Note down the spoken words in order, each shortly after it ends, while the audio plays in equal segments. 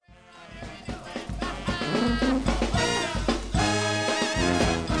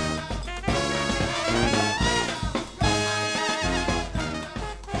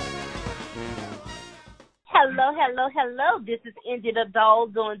hello. This is Indy the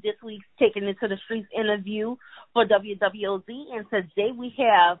Dog doing this week's Taking It to the Streets interview for WWOZ. And today we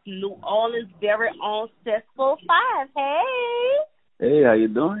have New Orleans' very own Sess 5. Hey. Hey, how you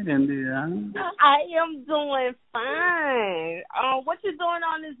doing, Indy? I am doing fine. What you doing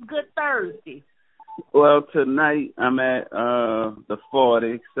on this good Thursday? Well, tonight I'm at the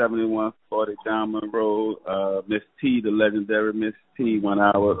 7140 Diamond Road. Miss T, the legendary Miss T, 1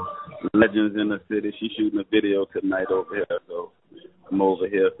 hour Legends in the City. She's shooting a video tonight over here, so I'm over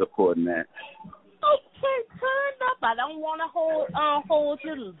here supporting that. Okay, turn up. I don't want to hold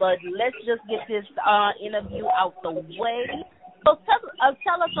you, but let's just get this interview out the way. So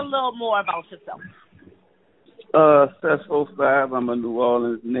tell us a little more about yourself. Sess 5, I'm a New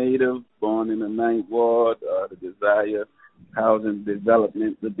Orleans native, born in the 9th Ward, the Desire Housing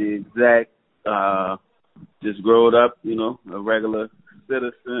Development to be exact. Just growing up, a regular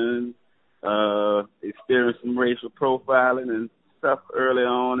citizen, experienced some racial profiling and stuff early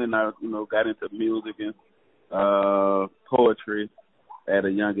on, and I, got into music and poetry at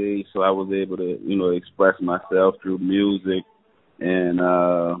a young age, so I was able to, express myself through music and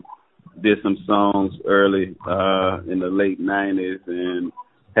did some songs early in the late 90s and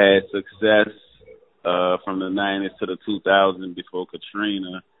had success from the 90s to the 2000s before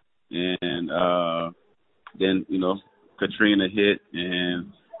Katrina. And then, Katrina hit,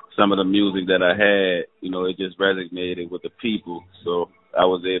 and some of the music that I had, it just resonated with the people. So I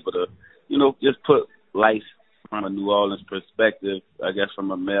was able to, just put life from a New Orleans perspective, I guess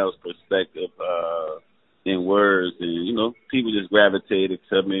from a male's perspective, in words. And, people just gravitated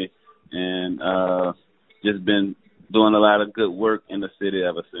to me. And just been doing a lot of good work in the city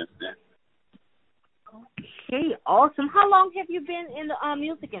ever since then. Okay, awesome. How long have you been in the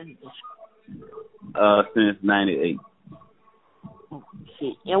music industry? Since 98.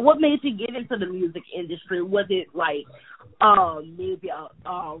 Okay. And what made you get into the music industry? Was it like maybe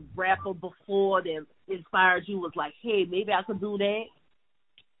a rapper before that inspired you, was like, hey, maybe I could do that?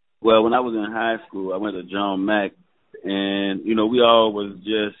 Well, when I was in high school, I went to John Mack, and, we all was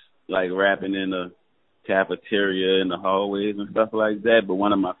just like rapping in the cafeteria, in the hallways and stuff like that. But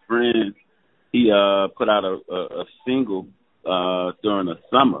one of my friends, he put out a single during the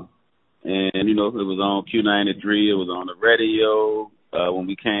summer. And, it was on Q93. It was on the radio. When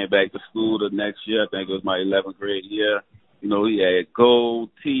we came back to school the next year, I think it was my 11th grade year, he had gold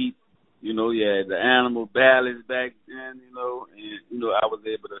teeth. He had the animal ballads back then, and, I was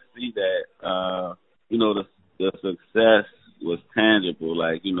able to see that, the success was tangible,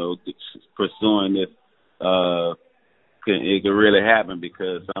 like, pursuing this, it could really happen,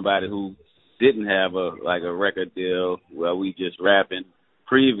 because somebody who didn't have a record deal, well, we just rapping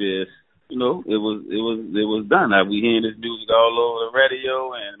previous, it was done. Now we hearing this music all over the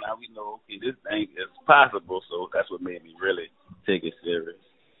radio, and now we know, okay, this thing is possible, so that's what made me really take it serious.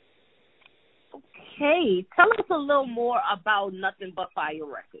 Okay, tell us a little more about Nothing But Fire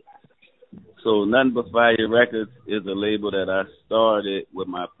Records. So Nothing But Fire Records is a label that I started with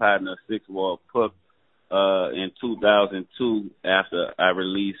my partner, Six Wall Cook, in 2002 after I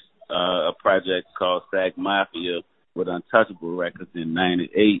released a project called Sack Mafia with Untouchable Records in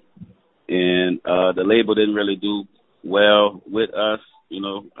 98. And the label didn't really do well with us,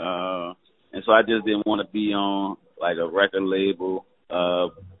 and so I just didn't want to be on like a record label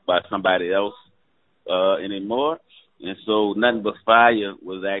by somebody else anymore. And so Nothing But Fire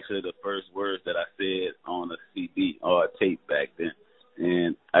was actually the first words that I said on a CD or a tape back then.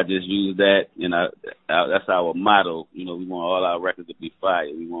 And I just used that, and that's our motto. We want all our records to be fire.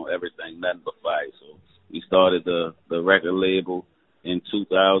 We want everything nothing but fire. So we started the record label in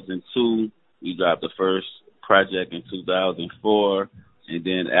 2002. We dropped the first project in 2004. And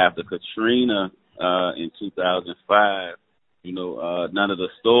then after Katrina in 2005, none of the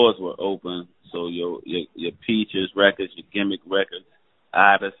stores were open. So your Peaches records, your Gimmick records,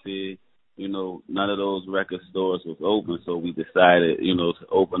 Odyssey, none of those record stores was open. So we decided, to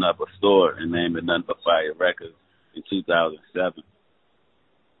open up a store and name it Nothing But Fire Records in 2007.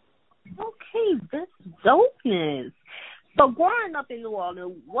 Okay, that's dopeness. So growing up in New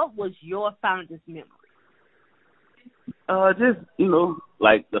Orleans, what was your fondest memory? Just,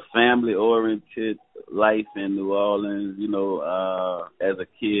 like the family-oriented life in New Orleans, as a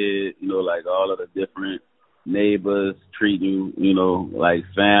kid, like all of the different neighbors treating you, like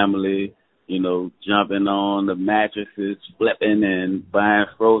family, jumping on the mattresses, flipping and buying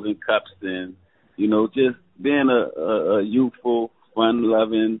frozen cups and, just being a youthful,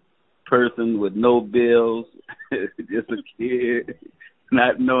 fun-loving person with no bills, just a kid,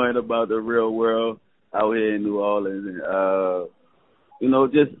 not knowing about the real world out here in New Orleans.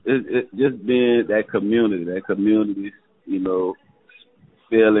 just being that community,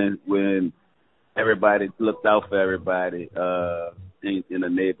 feeling when everybody looked out for everybody in the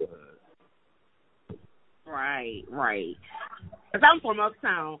neighborhood. Right. Because I'm from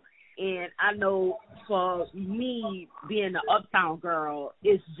Uptown, and I know for me, being an Uptown girl,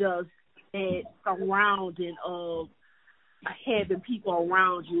 it's just that surrounding of having people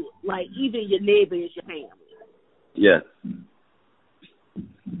around you, like even your neighbor is your family. Yes.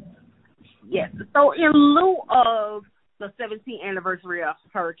 Yes. So in lieu of the 17th anniversary of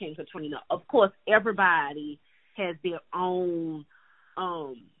Hurricane Katrina, of course, everybody has their own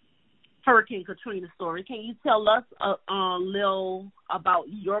Hurricane Katrina story. Can you tell us a little about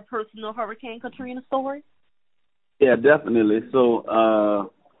your personal Hurricane Katrina story? Yeah, definitely.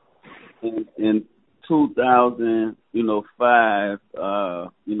 So in 2005,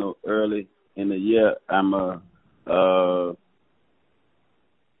 early in the year, I'm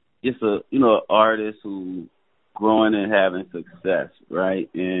just a artist who growing and having success, right?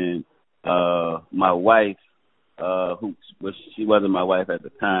 And my wife, she wasn't my wife at the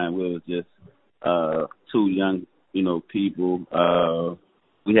time. We was just two young, people.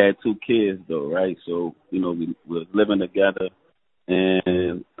 We had two kids though, right? So we were living together,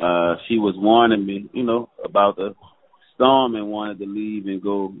 and she was warning me, about the storm and wanted to leave and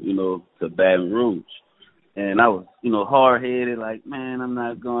go, to Baton Rouge. And I was, hard-headed, like, man, I'm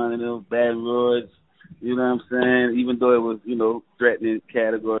not going to Baton Rouge, you know what I'm saying? Even though it was, threatening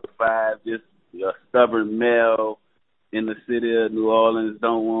Category 5, just a stubborn male in the city of New Orleans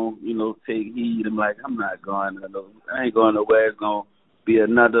don't want, take heed. I'm like, I'm not going I ain't going nowhere. It's going to be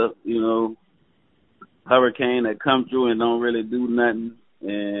another, hurricane that come through and don't really do nothing.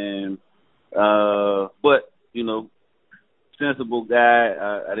 And, but, sensible guy.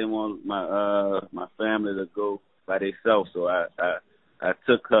 I didn't want my family to go by themselves, so I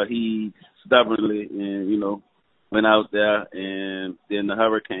took her heed stubbornly and went out there, and then the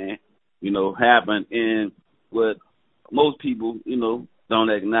hurricane happened. And what most people don't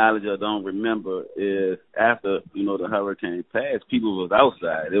acknowledge or don't remember is after the hurricane passed, people was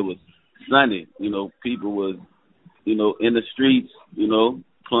outside. It was sunny. People was in the streets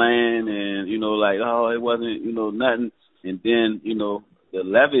playing, and like, oh, it wasn't nothing. And then, the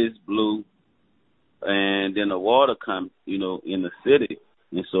levees blew, and then the water come, in the city.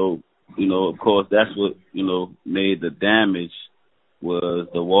 And so, of course, that's what, made the damage was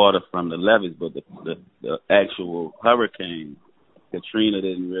the water from the levees. But the actual hurricane, Katrina,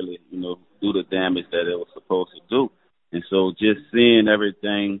 didn't really, do the damage that it was supposed to do. And so just seeing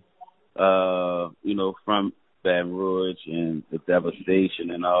everything, from Baton Rouge and the devastation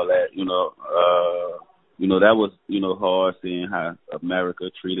and all that, that was, hard seeing how America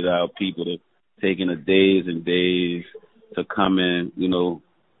treated our people, taking the days and days to come in,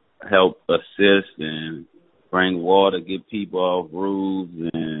 help assist and bring water, get people off roofs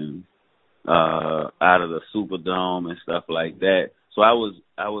and out of the Superdome and stuff like that. So I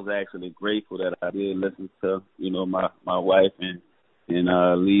was actually grateful that I did listen to, my wife and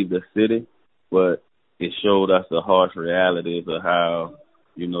leave the city, but it showed us the harsh realities of how,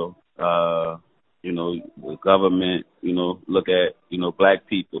 the government, look at, black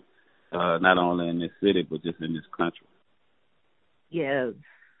people, not only in this city, but just in this country. Yes.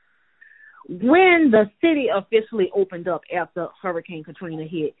 When the city officially opened up after Hurricane Katrina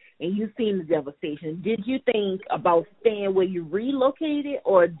hit and you seen the devastation, did you think about staying where you relocated,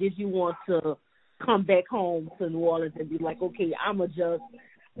 or did you want to come back home to New Orleans and be like, okay, I'm going to just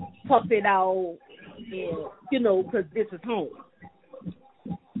tough it out and, because this is home?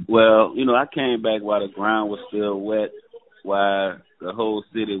 Well, I came back while the ground was still wet, while the whole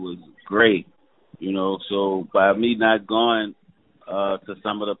city was great, So by me not going to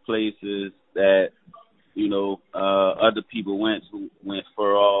some of the places that, other people went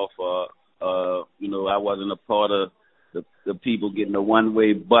far off, I wasn't a part of the people getting a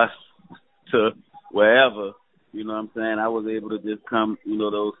one-way bus to wherever, what I'm saying? I was able to just come,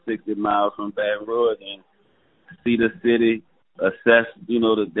 those 60 miles from Baton Rouge and see the city, assess,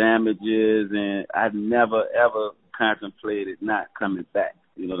 the damages, and I never, ever contemplated not coming back,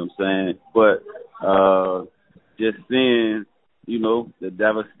 what I'm saying? But just seeing, the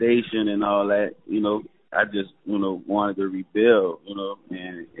devastation and all that, I just, wanted to rebuild,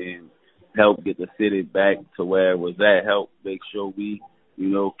 and help get the city back to where it was at, help make sure we,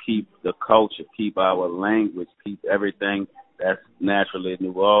 keep the culture, keep our language, keep everything that's naturally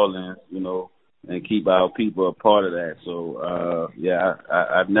New Orleans, and keep our people a part of that. So,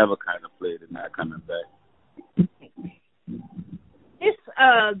 I've never contemplated not coming back.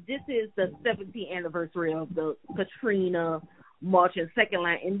 This is the 17th anniversary of the Katrina. March and Second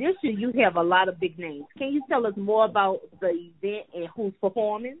Line. And this year you have a lot of big names. Can you tell us more about the event and who's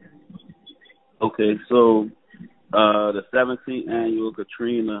performing? Okay, so the 17th annual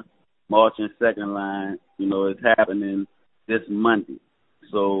Katrina March and Second Line, is happening this Monday.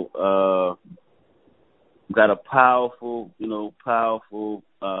 So got a powerful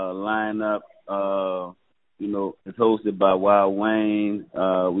lineup. It's hosted by Wild Wayne.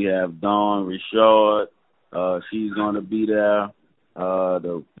 We have Dawn Richard. She's going to be there.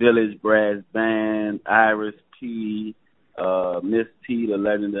 The Village Brass Band, Iris P., Miss T, the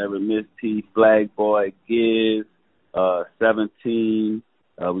legendary Miss T, Flag Boy Giz, 17.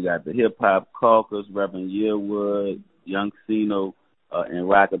 We got the Hip Hop Caucus, Reverend Yearwood, Young Sino, and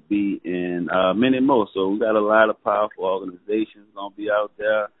Rocker B, and many more. So we got a lot of powerful organizations going to be out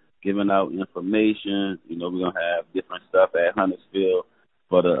there giving out information. We're going to have different stuff at Huntersville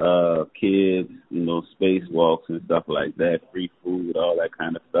for the kids, spacewalks and stuff like that, free food, all that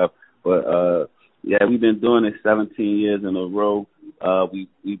kind of stuff. But, we've been doing it 17 years in a row.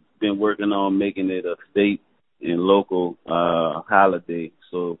 We've been working on making it a state and local holiday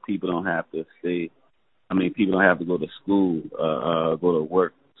so people don't have to people don't have to go to school, go to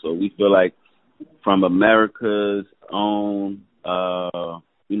work. So we feel like from America's own,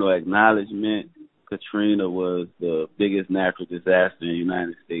 acknowledgement, Katrina was the biggest natural disaster in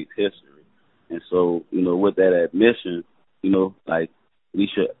United States history. And so, with that admission, we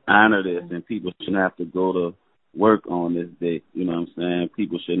should honor this, and people shouldn't have to go to work on this day. You know what I'm saying?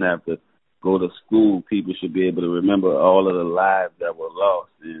 People shouldn't have to go to school. People should be able to remember all of the lives that were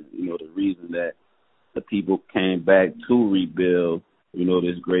lost, and, the reason that the people came back to rebuild,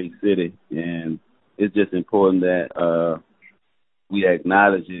 this great city. And it's just important that we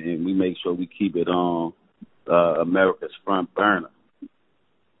acknowledge it and we make sure we keep it on America's front burner.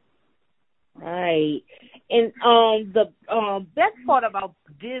 Right. And the best part about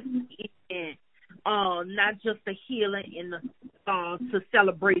this event, not just the healing and to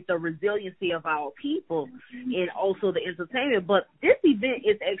celebrate the resiliency of our people and also the entertainment, but this event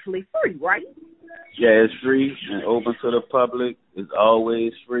is actually free, right? Yeah, it's free and open to the public. It's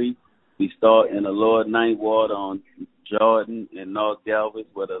always free. We start in the Lower Ninth Ward on Jordan and North Galvez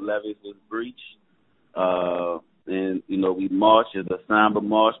where the levees was breached. And, we march. It's a somber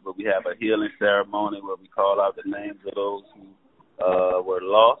march, but we have a healing ceremony where we call out the names of those who were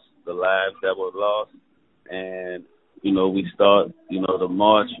lost, the lives that were lost. And, we start, the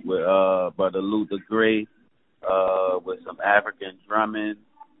march with Brother Luther Gray with some African drumming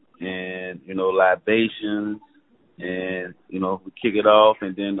and, libations. And, we kick it off.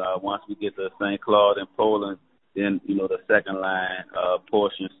 And then once we get to St. Claude in Poland, then, the second line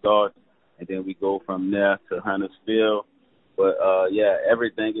portion starts. And then we go from there to Huntersville. But,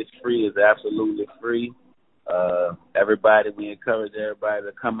 everything is free. It's absolutely free. We encourage everybody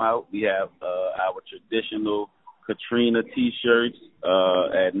to come out. We have our traditional Katrina T-shirts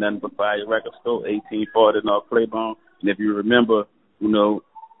at Nothing But Fire Record Store, 1840 North Claiborne. And if you remember,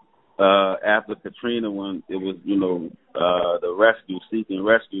 after Katrina, when it was, the seeking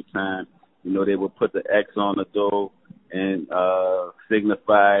rescue time, they would put the X on the door and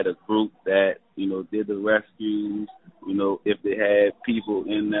signify the group that, did the rescues, if they had people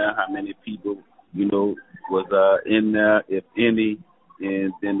in there, how many people, was in there, if any,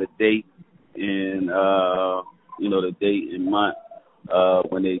 and then the date and, the date and month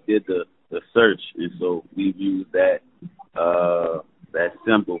when they did the search. And so we've used that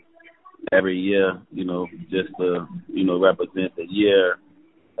symbol every year, just to, represent the year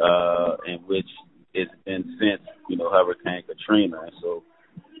in which it's been since, Hurricane Katrina. And so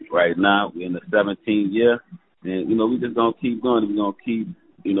right now we're in the 17th year, and, we just going to keep going. We're going to keep,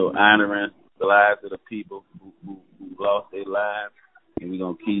 honoring the lives of the people who lost their lives, and we're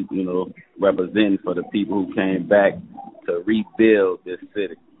going to keep, representing for the people who came back to rebuild this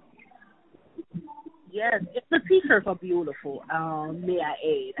city. Yes, the T-shirts are beautiful. May I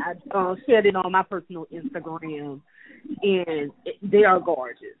add? I shared it on my personal Instagram, and they are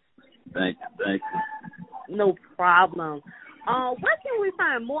gorgeous. Thank you. No problem. Where can we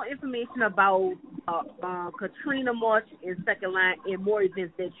find more information about Katrina March and Second Line and more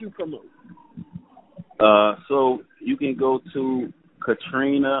events that you promote? So you can go to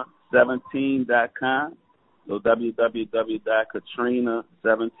Katrina17.com. So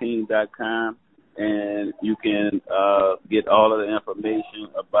www.katrina17.com. And you can get all of the information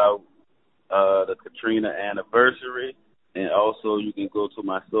about the Katrina anniversary. And also you can go to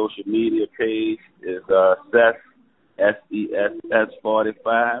my social media page. It's Sess,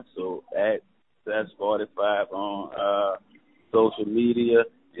 SESS45. So at Sess45 on social media.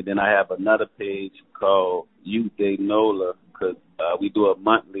 And then I have another page called Youth Day NOLA because we do a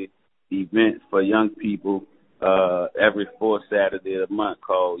monthly event for young people every fourth Saturday of the month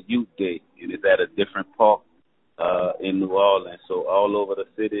called Youth Day, and it's at a different park in New Orleans. So all over the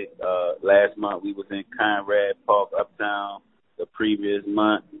city. Last month we was in Conrad Park uptown. The previous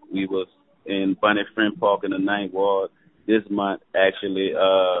month we was in Bunny Friend Park in the 9th Ward. This month, actually,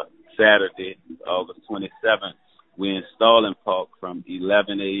 Saturday, August 27th, we're in Starling Park from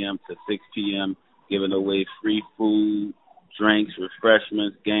 11 a.m. to 6 p.m., giving away free food, drinks,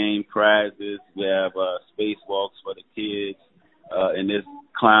 refreshments, game prizes. We have spacewalks for the kids, and there's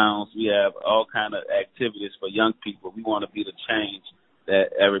clowns. We have all kind of activities for young people. We want to be the change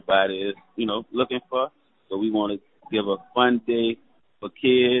that everybody is, looking for. So we want to give a fun day for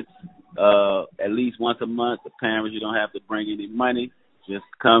kids at least once a month. The parents, you don't have to bring any money. Just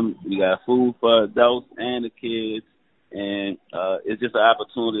come. We got food for adults and the kids. And it's just an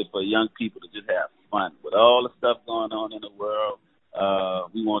opportunity for young people to just have fun. With all the stuff going on in the world,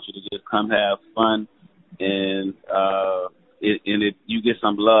 we want you to just come have fun. And you get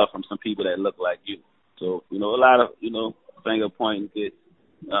some love from some people that look like you. So, a lot of, finger pointing gets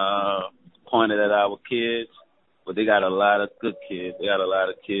pointed at our kids. But they got a lot of good kids. They got a lot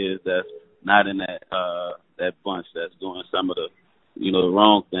of kids that's not in that bunch that's doing some of the, the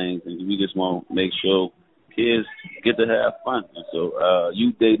wrong things. And we just want to make sure kids get to have fun. And so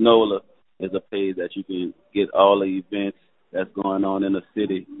Youth Day NOLA is a page that you can get all the events that's going on in the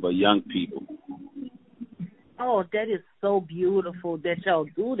city for young people. Oh, that is so beautiful that y'all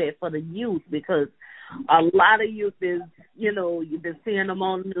do that for the youth, because a lot of youth is, you've been seeing them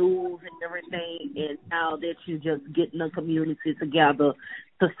on the news and everything, and now that you're just getting the community together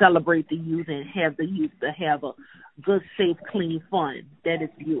to celebrate the youth and have the youth to have a good, safe, clean fun. That is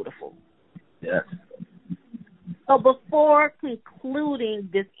beautiful. Yes. So before concluding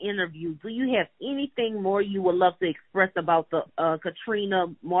this interview, do you have anything more you would love to express about the Katrina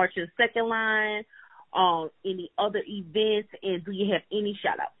March and Second Line, any other events, and do you have any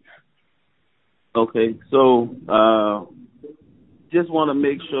shout-outs? Okay, so just want to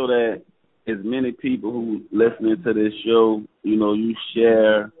make sure that as many people who listening to this show, you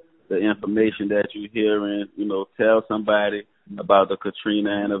share the information that you're hearing, tell somebody about the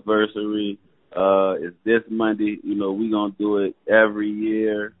Katrina anniversary. It's this Monday, we're going to do it every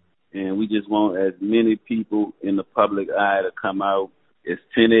year, and we just want as many people in the public eye to come out. It's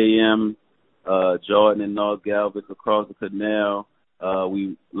 10 a.m., Jordan and North Galvez across the canal.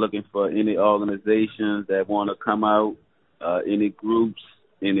 We looking for any organizations that want to come out, any groups,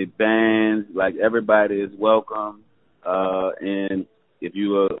 any bands. Like, everybody is welcome. And if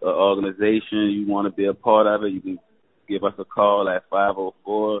you're an organization, you want to be a part of it, you can give us a call at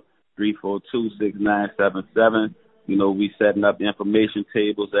 504-342-6977. We setting up information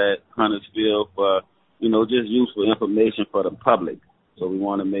tables at Huntersville for, just useful information for the public. So we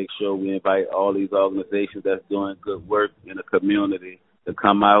want to make sure we invite all these organizations that's doing good work in the community to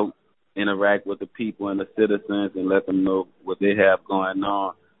come out, interact with the people and the citizens, and let them know what they have going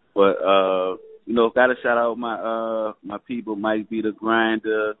on. But, got to shout out my people, Mike B. the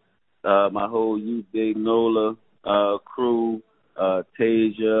Grinder, my whole Youth Day NOLA crew,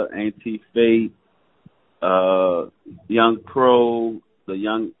 Tasia, Auntie Faith, Young Pro,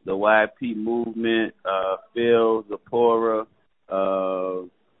 the YP movement, Phil, Zipporah,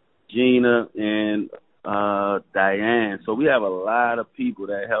 Gina, and Diane. So we have a lot of people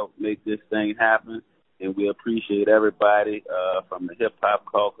that help make this thing happen, and we appreciate everybody from the Hip Hop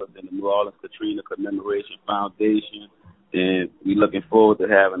Caucus and the New Orleans Katrina Commemoration Foundation. And we're looking forward to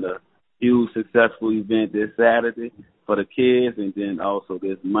having a huge successful event this Saturday for the kids, and then also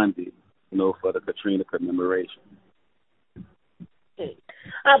this Monday, for the Katrina Commemoration.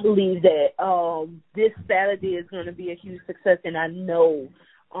 I believe that this Saturday is going to be a huge success, and I know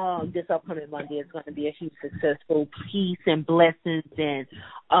this upcoming Monday is going to be a huge successful. Peace and blessings and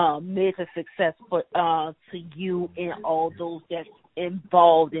major success for to you and all those that's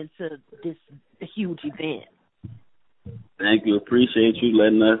involved into this huge event. Thank you. Appreciate you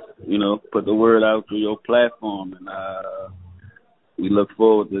letting us, put the word out through your platform, and we look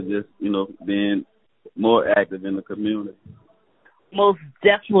forward to just, being more active in the community. Most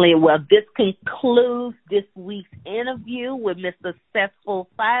definitely. Well, this concludes this week's interview with Mr. Sess.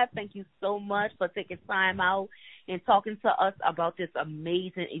 Thank you so much for taking time out and talking to us about this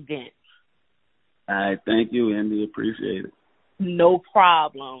amazing event. All right. Thank you, Andy. Appreciate it. No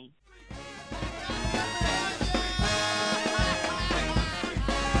problem.